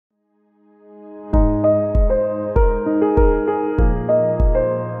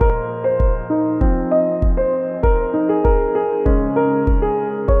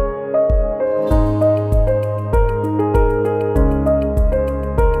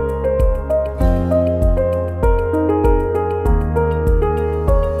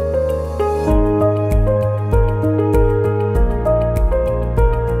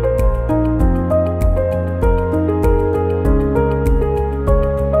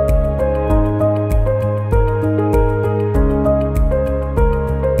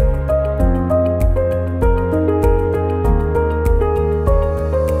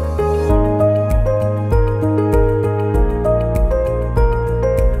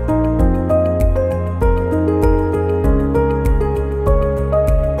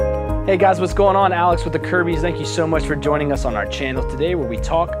Hey guys, what's going on? Alex with the Kirby's. Thank you so much for joining us on our channel today, where we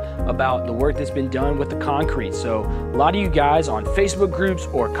talk about the work that's been done with the concrete. So a lot of you guys on Facebook groups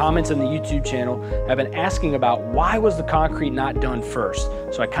or comments on the YouTube channel have been asking about why was the concrete not done first.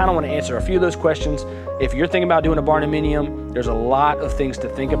 So I kind of want to answer a few of those questions. If you're thinking about doing a barnuminium, there's a lot of things to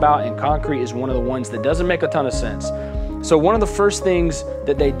think about, and concrete is one of the ones that doesn't make a ton of sense. So one of the first things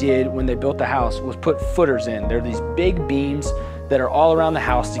that they did when they built the house was put footers in. They're these big beams that are all around the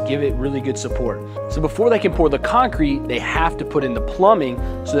house to give it really good support. So before they can pour the concrete, they have to put in the plumbing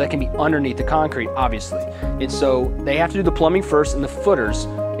so that can be underneath the concrete, obviously. And so they have to do the plumbing first and the footers,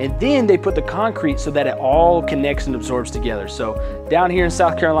 and then they put the concrete so that it all connects and absorbs together. So down here in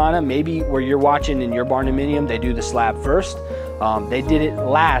South Carolina, maybe where you're watching in your barnuminium, they do the slab first. They did it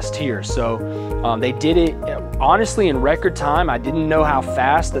last here. So they did it honestly in record time. I didn't know how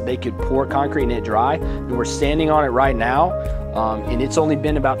fast that they could pour concrete and it dry. And we're standing on it right now. And it's only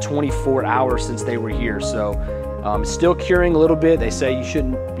been about 24 hours since they were here. So it's still curing a little bit. They say you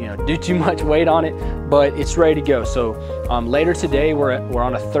shouldn't do too much weight on it, but it's ready to go. So later today, we're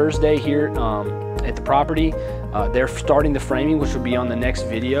on a Thursday here at the property. They're starting the framing, which will be on the next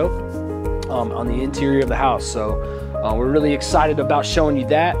video on the interior of the house. So we're really excited about showing you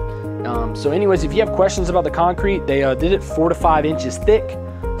that. So anyways, if you have questions about the concrete, they did it 4 to 5 inches thick.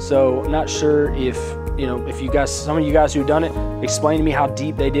 So I'm not sure if you guys, some of you guys who've done it, explain to me how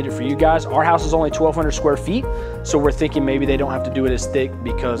deep they did it for you guys. Our house is only 1,200 square feet, so we're thinking maybe they don't have to do it as thick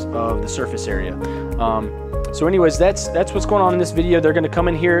because of the surface area. So anyways, that's what's going on in this video. They're gonna come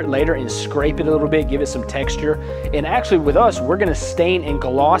in here later and scrape it a little bit, give it some texture. And actually with us, we're gonna stain and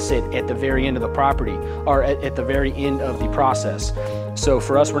gloss it at the very end of the property, or at the very end of the process. So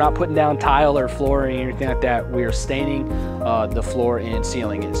for us, we're not putting down tile or flooring or anything like that. We are staining the floor and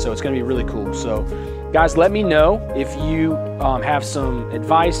sealing it. So it's gonna be really cool. So guys, let me know if you have some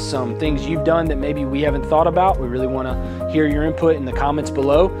advice, some things you've done that maybe we haven't thought about. We really want to hear your input in the comments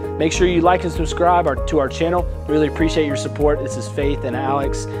below. Make sure you like and subscribe to our channel. Really appreciate your support. This is Faith and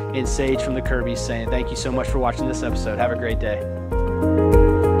Alex and Sage from the Kirby's saying thank you so much for watching this episode. Have a great day.